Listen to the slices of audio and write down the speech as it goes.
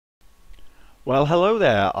Well, hello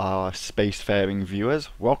there, our spacefaring viewers.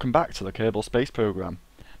 Welcome back to the Kerbal Space Program.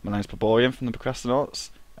 My name's Pleborian from the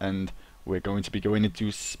Procrastinauts, and we're going to be going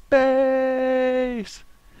into space!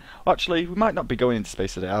 Well, actually, we might not be going into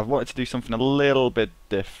space today. I've wanted to do something a little bit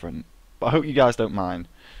different, but I hope you guys don't mind.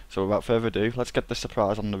 So without further ado, let's get this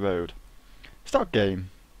surprise on the road. Start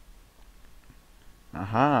game.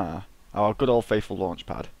 Aha, our good old faithful launch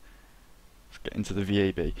pad. Let's get into the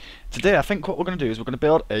VAB. Today I think what we're going to do is we're going to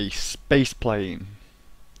build a space plane.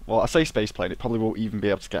 Well, I say space plane, it probably won't even be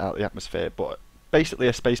able to get out of the atmosphere, but basically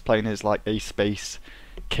a space plane is like a space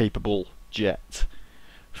capable jet,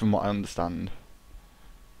 from what I understand.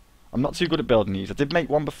 I'm not too good at building these. I did make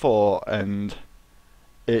one before and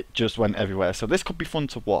it just went everywhere, so this could be fun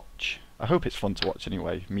to watch. I hope it's fun to watch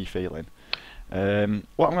anyway, me feeling. What I'm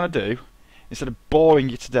going to do, instead of boring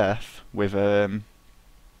you to death with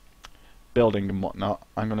building and whatnot,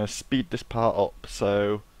 I'm going to speed this part up,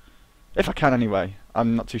 so if I can anyway.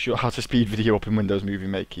 I'm not too sure how to speed video up in Windows Movie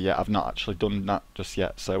Maker yet. I've not actually done that just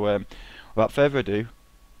yet, so without further ado,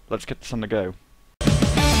 let's get this on the go.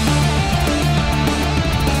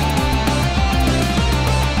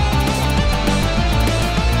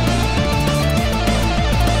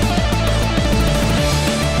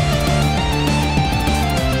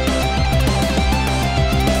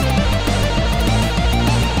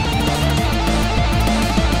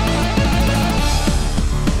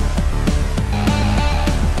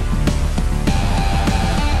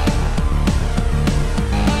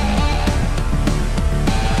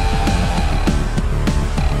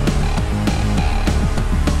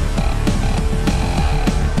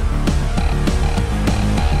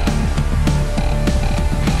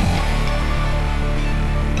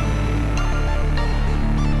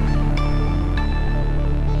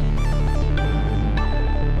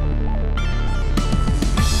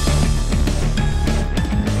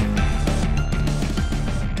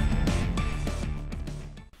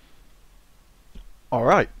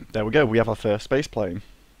 Alright, there we go, we have our first space plane.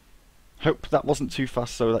 Hope that wasn't too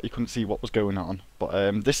fast so that you couldn't see what was going on, but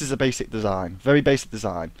this is a basic design, very basic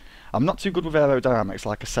design. I'm not too good with aerodynamics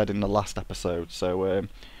like I said in the last episode, so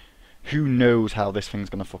who knows how this thing's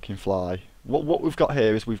going to fucking fly. What we've got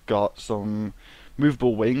here is we've got some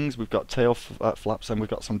movable wings, we've got tail flaps, and we've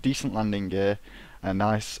got some decent landing gear, a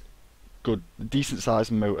nice, good, decent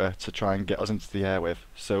sized motor to try and get us into the air with.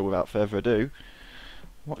 So without further ado,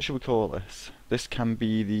 what should we call this? This can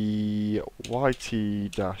be the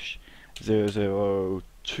YT-002J.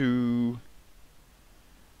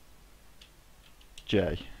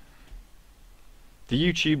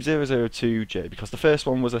 The YouTube 002J, because the first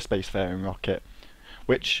one was a spacefaring rocket,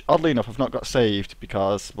 which oddly enough I've not got saved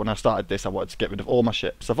because when I started this I wanted to get rid of all my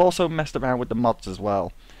ships. I've also messed around with the mods as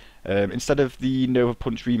well. Instead of the Nova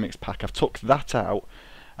Punch remix pack, I've took that out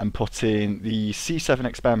and put in the C7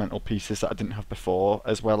 experimental pieces that I didn't have before,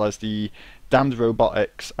 as well as the Damned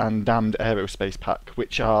Robotics and Damned Aerospace pack,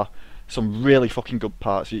 which are some really fucking good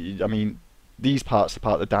parts. I mean, these parts are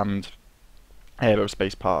part of the Damned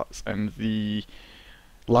Aerospace parts, and the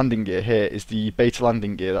landing gear here is the beta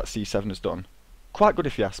landing gear that C7 has done. Quite good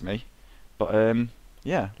if you ask me, but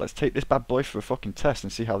yeah, let's take this bad boy for a fucking test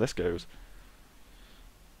and see how this goes.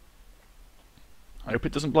 I hope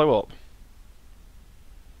it doesn't blow up.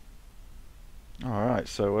 Alright,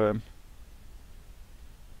 so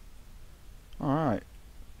alright,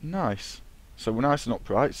 nice. So we're nice and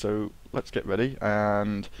upright, so let's get ready,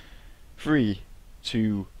 and 3,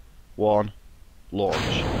 2, 1,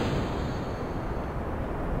 launch.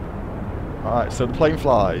 Alright, so the plane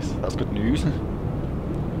flies, that's good news.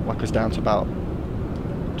 Whack us down to about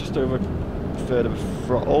just over a third of a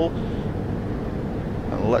throttle.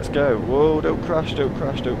 And let's go. Whoa, don't crash, don't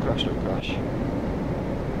crash, don't crash, don't crash.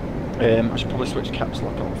 I should probably switch caps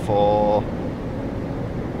lock on for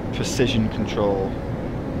precision control.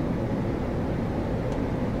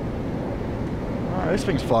 Alright, this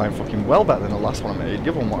thing's flying fucking well better than the last one I made. The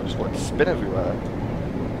other one just wanted to spin everywhere.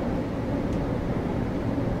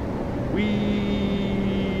 Whee!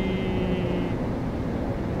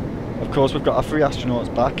 Of course, we've got our 3 astronauts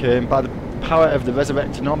back. By the power of the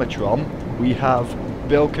Resurrectonometron, we have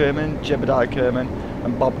Bill Kerman, Jebediah Kerman,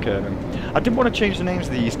 and Bob Kerman. I did want to change the names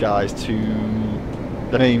of these guys to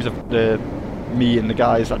the names of me and the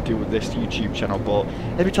guys that do with this YouTube channel, but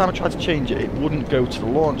every time I tried to change it, it wouldn't go to the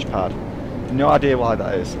launch pad. No idea why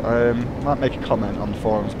that is. Might make a comment on the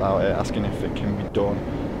forums about it, asking if it can be done.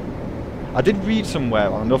 I did read somewhere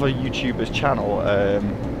on another YouTuber's channel,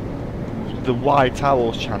 the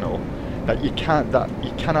TheWinterOwl's channel, that you can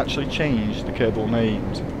actually change the Kerbal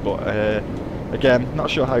names, but again, not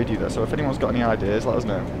sure how you do that. So if anyone's got any ideas, let us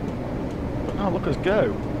know. But now look us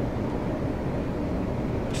go.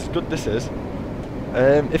 This is good, this is.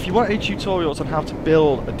 If you want any tutorials on how to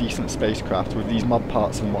build a decent spacecraft with these mod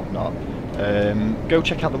parts and whatnot, go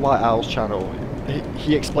check out the TheWinterOwl's channel.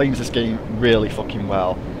 He explains this game really fucking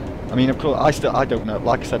well. I mean, of course, I don't know.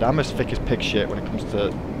 Like I said, I'm as thick as pig shit when it comes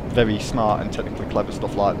to very smart and technically clever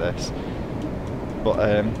stuff like this.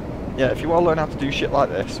 But yeah, if you want to learn how to do shit like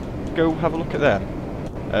this, go have a look at them.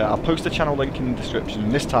 I'll post the channel link in the description,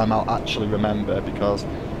 and this time I'll actually remember, because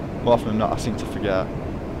more often than not I seem to forget.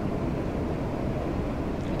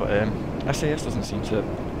 But SAS doesn't seem to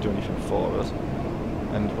do anything for us,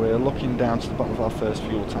 and we're looking down to the bottom of our first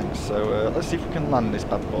fuel tank, so let's see if we can land this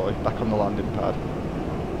bad boy back on the landing pad.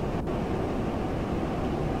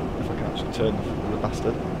 If I can actually turn the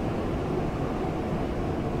bastard.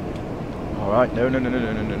 Alright, no,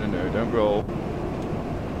 don't roll.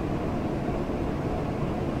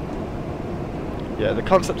 Yeah, the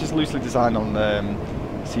concept is loosely designed on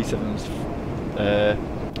C7's,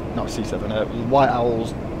 not C7,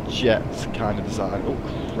 TheWinterOwl's jet kind of design. Oh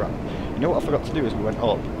crap. You know what I forgot to do is we went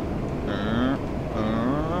up.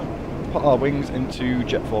 Put our wings into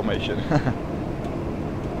jet formation.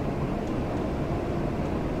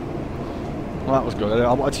 Well, that was good.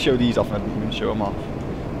 I wanted to show these off and I didn't even show them off.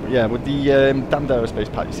 But yeah, with the damned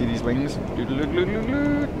aerospace pack, you see these wings?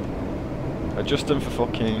 Adjust them for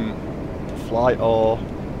fucking flight or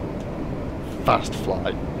fast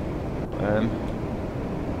flight.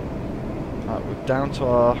 Right, we're down to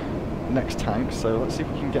our next tank, so let's see if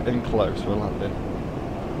we can get in close. We're landing.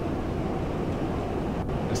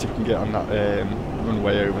 Let's see if we can get on that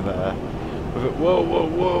runway over there.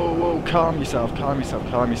 Whoa, calm yourself, whoa.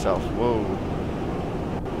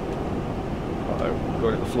 Uh-oh, we're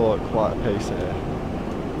going at the floor at quite a pace here.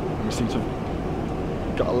 And we seem to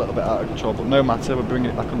have got a little bit out of control, but no matter, we're bringing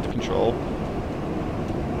it back under control.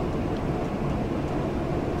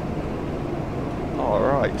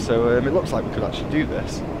 Alright, so it looks like we could actually do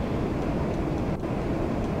this.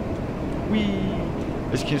 Whee!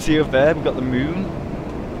 As you can see over there, we've got the moon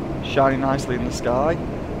shining nicely in the sky.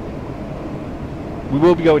 We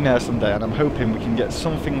will be going there someday, and I'm hoping we can get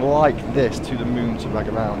something like this to the moon to rag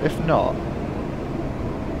around. If not,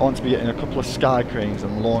 I want to be getting a couple of sky cranes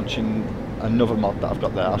and launching another mod that I've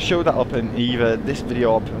got there. I'll show that up in either this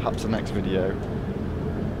video or perhaps the next video,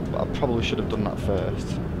 but I probably should have done that first.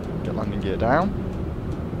 Get landing gear down.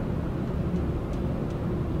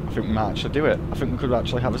 I think we might actually do it. I think we could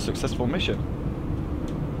actually have a successful mission.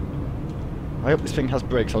 I hope this thing has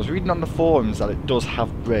brakes. I was reading on the forums that it does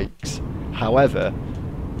have brakes. However,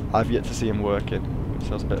 I've yet to see them working.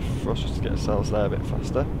 So it's a bit of thrust just to get ourselves there a bit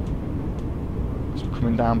faster. So we're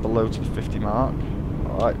coming down below to the 50 mark.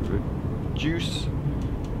 Alright, reduce.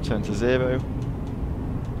 Turn to 0.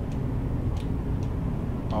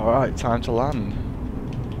 Alright, time to land.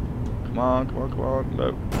 Come on.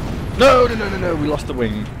 No. No, we lost the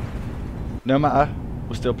wing. No matter,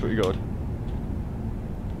 we're still pretty good.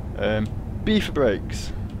 B for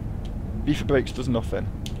brakes. B for brakes does nothing.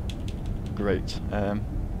 Great. So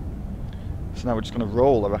now we're just going to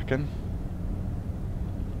roll, I reckon.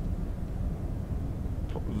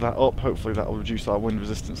 Put that up, hopefully that will reduce our wind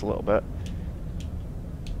resistance a little bit.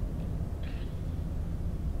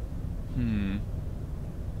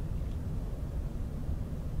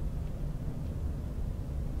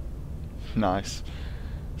 Nice.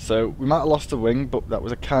 So we might have lost a wing, but that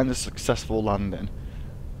was a kind of successful landing.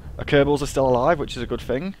 Our Kerbals are still alive, which is a good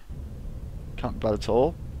thing. Can't be bad at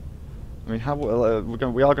all. I mean, how well,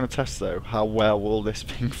 we are going to test though. How well will this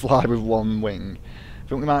thing fly with one wing? I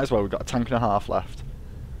think we might as well. We've got a tank and a half left,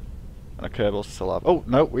 and our Kerbals are still alive. Oh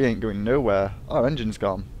no, we ain't going nowhere. Our engine's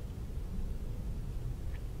gone.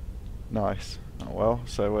 Nice. Oh well.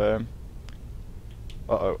 So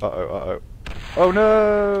oh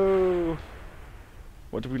no!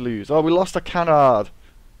 What did we lose? Oh, we lost a canard.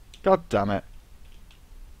 God damn it.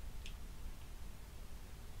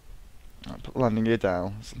 Right, put the landing gear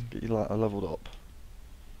down. So get you leveled up.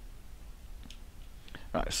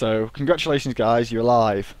 Right, so congratulations guys, you're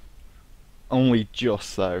alive. Only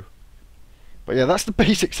just though. But yeah, that's the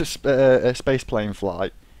basics of space plane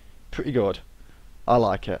flight. Pretty good. I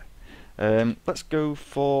like it. Let's go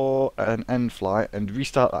for an end flight and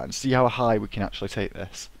restart that and see how high we can actually take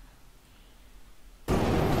this.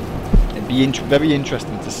 It'd be very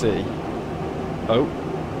interesting to see. Oh.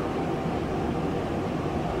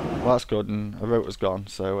 Well, that's good, and a rotor's gone,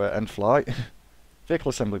 so end flight.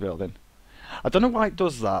 Vehicle assembly building. I don't know why it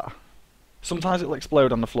does that. Sometimes it'll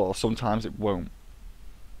explode on the floor, sometimes it won't.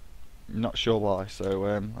 I'm not sure why, so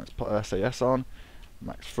let's put SAS on,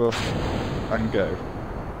 max thrust, and go.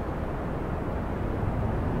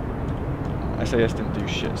 SAS didn't do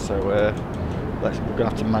shit, so We're gonna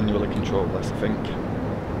have to manually control this, I think.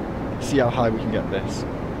 See how high we can get this.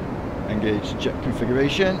 Engage jet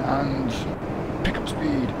configuration and pick up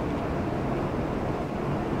speed.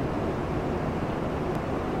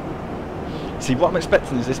 See, what I'm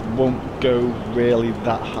expecting is this won't go really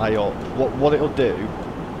that high up. What it'll do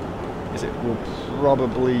is it will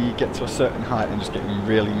probably get to a certain height and just get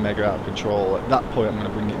really mega out of control. At that point I'm going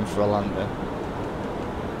to bring it in for a landing.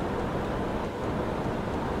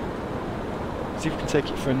 See if we can take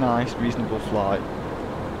it for a nice, reasonable flight.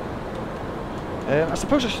 I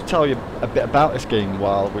suppose I should tell you a bit about this game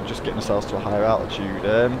while we're just getting ourselves to a higher altitude.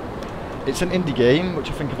 It's an indie game, which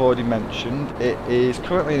I think I've already mentioned. It is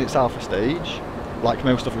currently in its alpha stage, like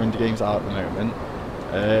most other indie games are at the moment.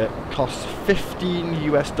 Costs $15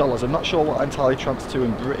 US. I'm not sure what entirely translates to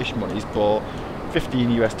in British monies, but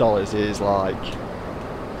 $15 US is like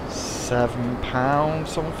 £7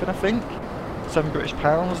 something, I think. £7 British.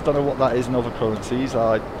 Don't know what that is in other currencies.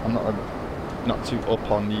 I'm not too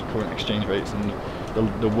up on the current exchange rates and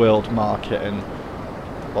the world market and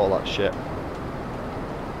all that shit.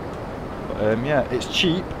 But yeah, it's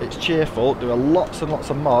cheap, it's cheerful, there are lots and lots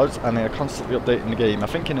of mods and they are constantly updating the game. I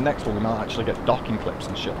think in the next one we might actually get docking clips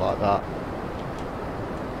and shit like that.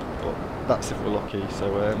 But that's if we're lucky,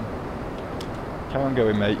 so carry on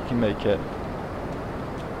going, mate, you can make it.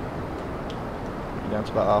 You're down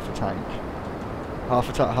to about half a tank. Half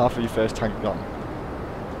of your first tank gone.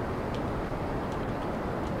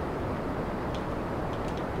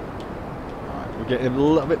 We're getting a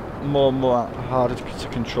little bit more and more harder to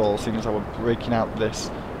control, seeing as how we're breaking out this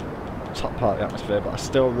top part of the atmosphere, but I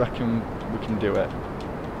still reckon we can do it.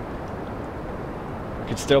 We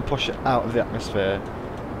can still push it out of the atmosphere.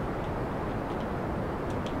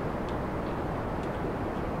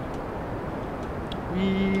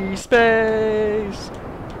 Wee space!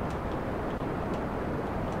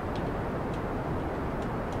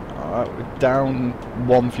 Alright, we're down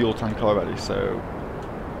one fuel tank already, so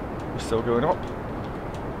we're still going up.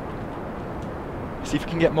 See if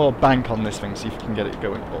we can get more bank on this thing, see if we can get it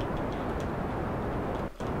going up.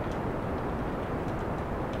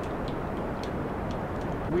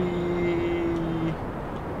 Whee!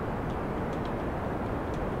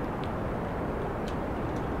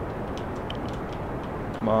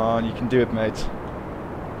 Come on, you can do it, mate.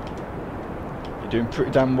 You're doing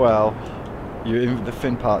pretty damn well. You're in the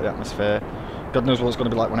thin part of the atmosphere. God knows what it's going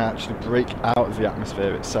to be like when I actually break out of the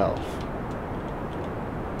atmosphere itself.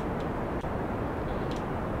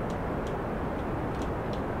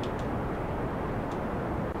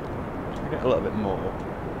 Can I get a little bit more?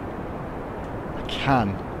 I can.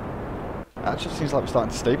 It actually seems like we're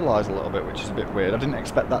starting to stabilise a little bit, which is a bit weird. I didn't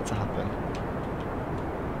expect that to happen.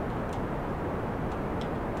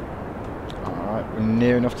 Alright, we're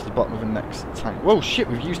near enough to the bottom of the next tank. Whoa, shit,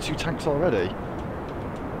 we've used 2 tanks already.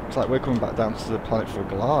 Looks like we're coming back down to the planet for a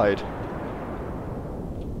glide.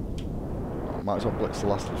 Oh, might as well blitz the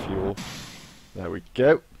last of the fuel. There we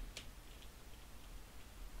go.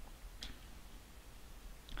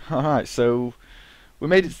 Alright, so we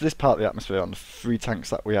made it to this part of the atmosphere on the 3 tanks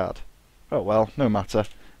that we had. Oh well, no matter.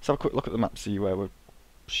 Let's have a quick look at the map, see where we're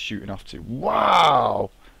shooting off to. Wow!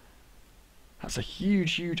 That's a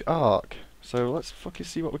huge, huge arc. So let's fucking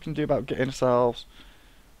see what we can do about getting ourselves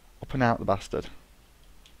up and out the bastard.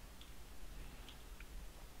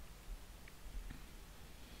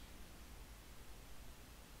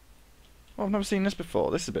 Oh, I've never seen this before.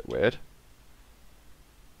 This is a bit weird.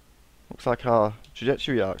 Looks like our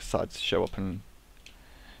trajectory arc decided to show up and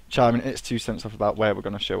chime in its 2 cents off about where we're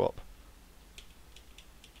going to show up.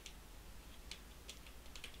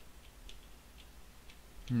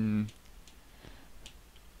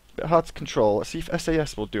 Bit hard to control. Let's see if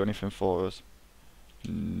SAS will do anything for us.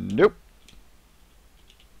 Nope.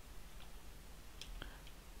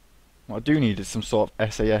 What I do need is some sort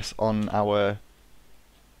of SAS on our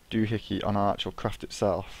doohickey, on our actual craft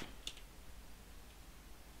itself.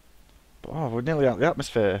 But, oh, we're nearly out of the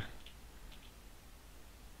atmosphere.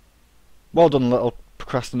 Well done, little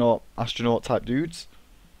Procrastinaut astronaut type dudes.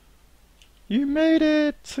 You made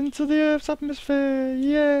it into the Earth's atmosphere,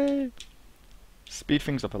 yay! Speed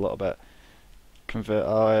things up a little bit. Convert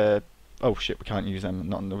our... oh shit, we can't use them,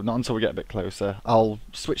 not until we get a bit closer. I'll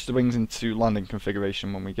switch the wings into landing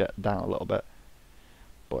configuration when we get down a little bit.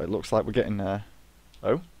 But it looks like we're getting there.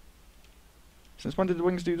 Oh? Since when did the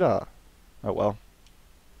wings do that? Oh well.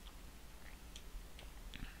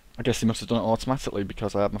 I guess he must have done it automatically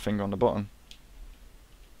because I had my finger on the button.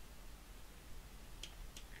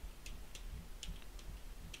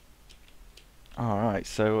 Alright,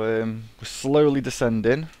 so we're slowly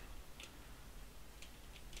descending.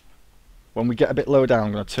 when we get a bit lower down,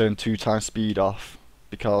 I'm going to turn 2x speed off,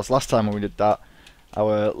 because last time when we did that,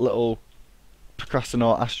 our little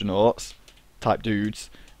Procrastinaut astronauts type dudes,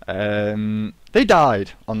 they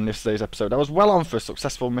died on yesterday's episode. I was well on for a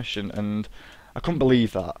successful mission, and I couldn't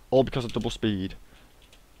believe that, all because of double speed.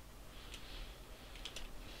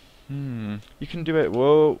 You can do it.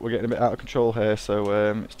 Whoa, we're getting a bit out of control here, so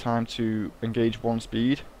it's time to engage 1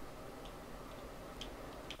 speed.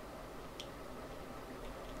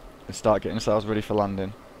 And start getting ourselves ready for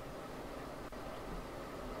landing.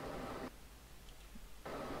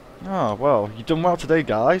 Oh, well, you've done well today,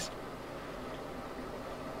 guys.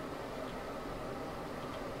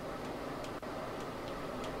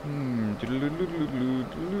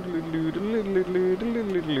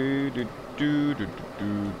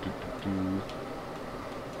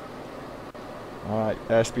 Alright,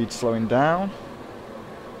 airspeed slowing down.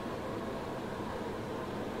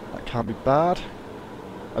 That can't be bad.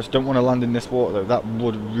 I just don't want to land in this water though, that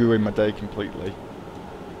would ruin my day completely.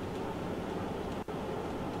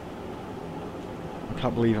 I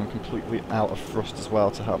can't believe I'm completely out of thrust as well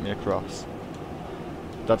to help me across.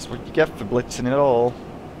 That's what you get for blitzing it all.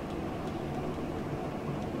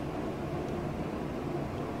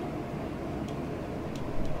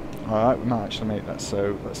 Alright, we might actually make that,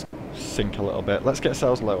 so let's sink a little bit. Let's get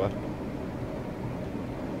ourselves lower.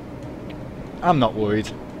 I'm not worried.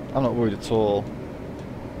 I'm not worried at all.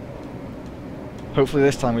 Hopefully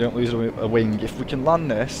this time we don't lose a wing. If we can land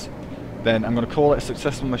this, then I'm going to call it a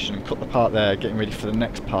successful mission and cut the part there, getting ready for the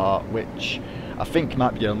next part, which I think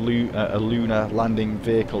might be a lunar landing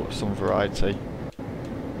vehicle of some variety.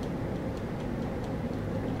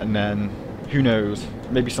 And then, who knows,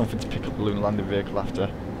 maybe something to pick up the lunar landing vehicle after.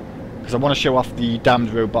 Because I want to show off the damned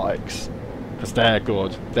robotics, because they're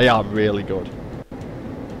good. They are really good.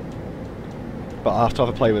 But I'll have to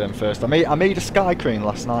have a play with them first. I made a sky crane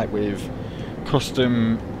last night with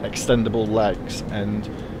custom extendable legs, and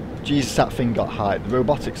Jesus, that thing got high. The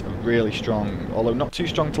robotics are really strong, although not too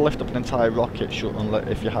strong to lift up an entire rocket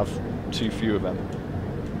if you have too few of them.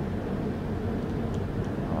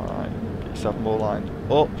 Alright, get yourself more lined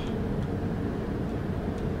up.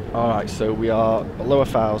 Alright, so we are below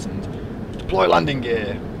 1,000. Deploy landing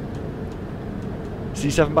gear!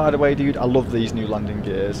 C7, by the way, dude, I love these new landing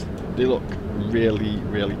gears. They look really,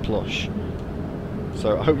 really plush.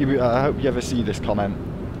 So I hope you ever see this comment.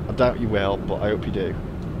 I doubt you will, but I hope you do.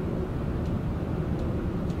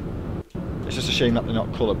 It's just a shame that they're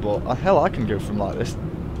not coloured, but hell, I can go from like this.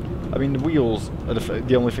 I mean, the wheels are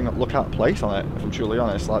the only thing that look out of place on it, if I'm truly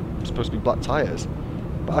honest. Like, it's supposed to be black tyres.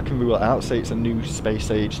 But I can rule it out, say it's a new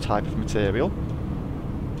space age type of material.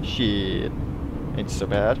 Shit. Ain't so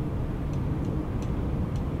bad.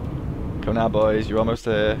 Come now, boys, you're almost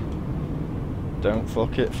there. Don't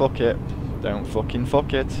fuck it, fuck it. Don't fucking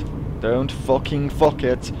fuck it. Don't fucking fuck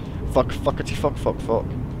it. Fuck, fuckity, fuck, fuck, fuck.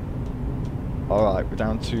 Alright, we're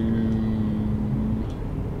down to...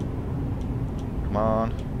 Come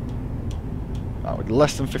on. Right, with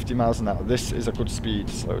less than 50 miles an hour. This is a good speed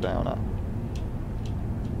to slow down at.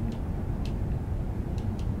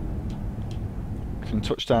 Can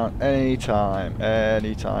touch down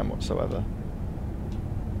anytime whatsoever.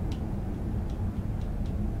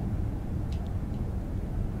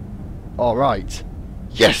 Alright.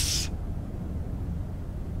 Yes!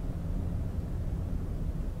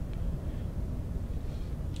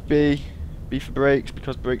 B for brakes,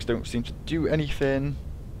 because brakes don't seem to do anything.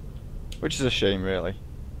 Which is a shame, really.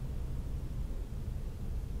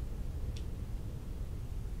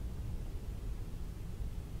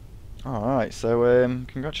 Alright, so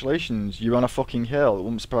congratulations, you're on a fucking hill. It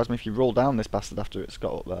wouldn't surprise me if you roll down this bastard after it's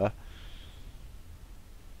got up there.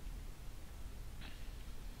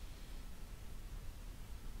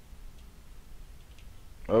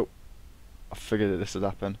 Oh, I figured that this would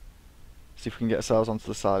happen. See if we can get ourselves onto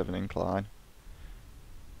the side of an incline.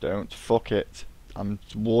 Don't fuck it. I'm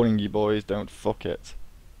warning you boys, don't fuck it.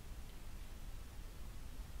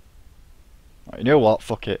 Right, you know what?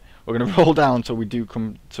 Fuck it. We're going to roll down until we do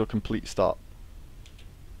come to a complete stop.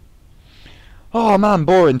 Oh man,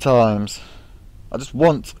 boring times. I just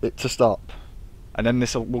want it to stop. And then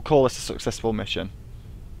we'll call this a successful mission.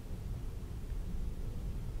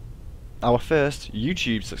 Our first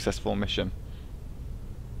YouTube successful mission.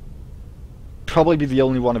 Probably be the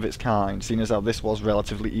only one of its kind, seeing as how this was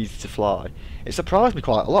relatively easy to fly. It surprised me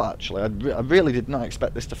quite a lot, actually. I really did not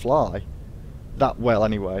expect this to fly that well,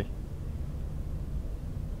 anyway.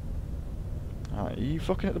 Alright, are you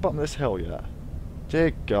fucking at the bottom of this hill yet?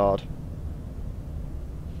 Dear God.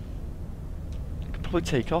 I could probably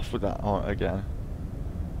take off with that on again.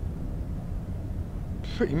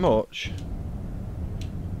 Pretty much.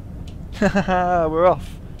 We're off.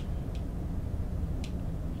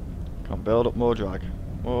 Can't build up more drag.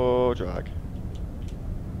 More drag.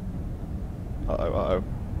 Uh-oh, uh-oh.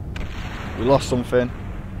 We lost something.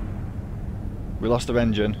 We lost our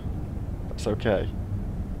engine. That's okay.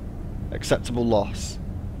 Acceptable loss.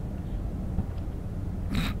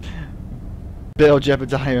 Bill,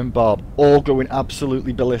 Jebediah and Bob all going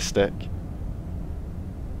absolutely ballistic.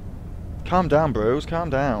 Calm down, bros. Calm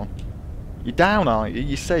down. You're down, aren't you?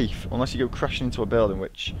 You're safe. Unless you go crashing into a building,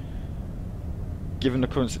 which, given the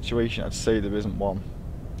current situation, I'd say there isn't one.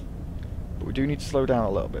 But we do need to slow down a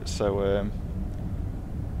little bit, so...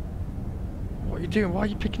 what are you doing? Why are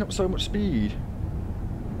you picking up so much speed?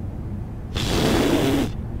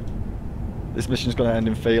 This mission's going to end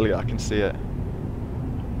in failure, I can see it.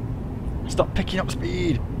 Stop picking up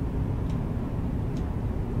speed!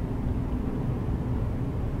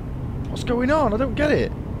 What's going on? I don't get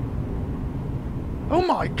it. Oh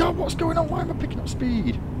my god, what's going on? Why am I picking up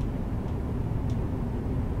speed?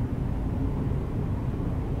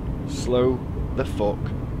 Slow the fuck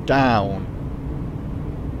down.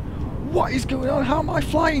 What is going on? How am I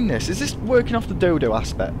flying this? Is this working off the dodo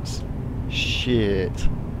aspects? Shit.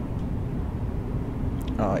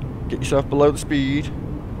 Alright, get yourself below the speed.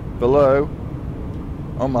 Below.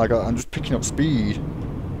 Oh my god, I'm just picking up speed.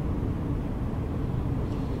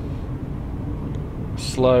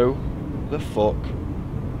 Slow the fuck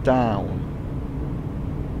down.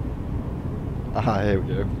 Aha, here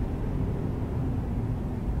we go.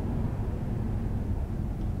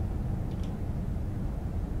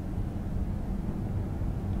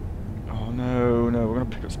 Oh no, no, we're gonna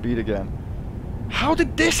pick up speed again. How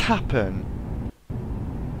did this happen?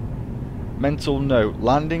 Mental note,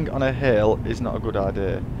 landing on a hill is not a good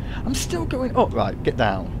idea. I'm still going up. Right, get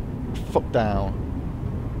down. Fuck down.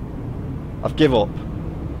 I've give up.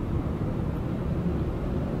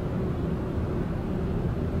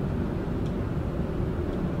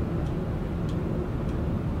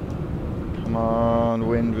 Come on,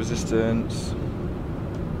 wind resistance.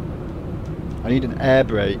 I need an air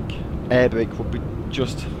brake. Air brake would be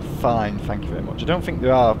just fine, thank you very much. I don't think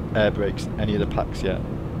there are air brakes in any of the packs yet.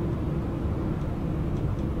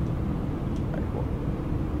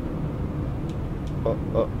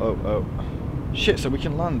 Oh. Shit, so we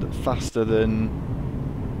can land faster than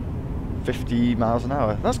 50 miles an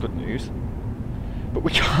hour. That's good news. But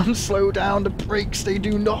we can't slow down the brakes, they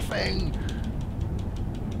do nothing.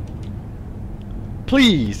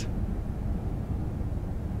 Please.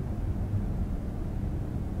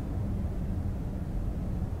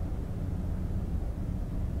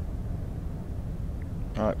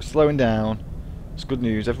 Alright, we're slowing down. It's good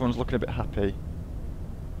news, everyone's looking a bit happy.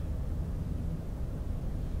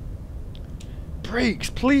 Brakes,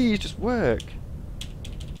 please, just work.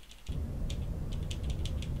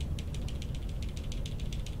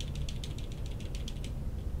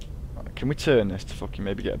 Right, can we turn this to fucking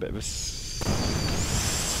maybe get a bit of a...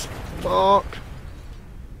 Fuck!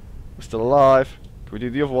 We're still alive. Can we do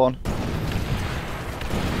the other one?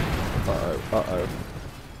 Uh-oh, uh-oh.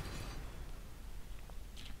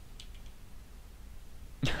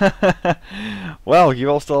 Well, you're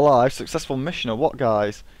all still alive. Successful mission or what,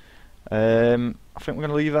 guys? I think we're going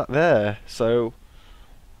to leave that there. So,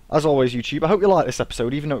 as always, YouTube, I hope you liked this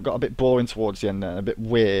episode, even though it got a bit boring towards the end there, a bit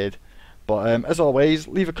weird. But as always,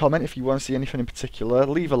 leave a comment if you want to see anything in particular.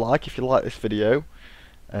 Leave a like if you like this video.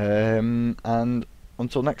 And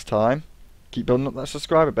until next time, keep building up that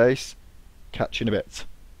subscriber base. Catch you in a bit.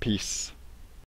 Peace.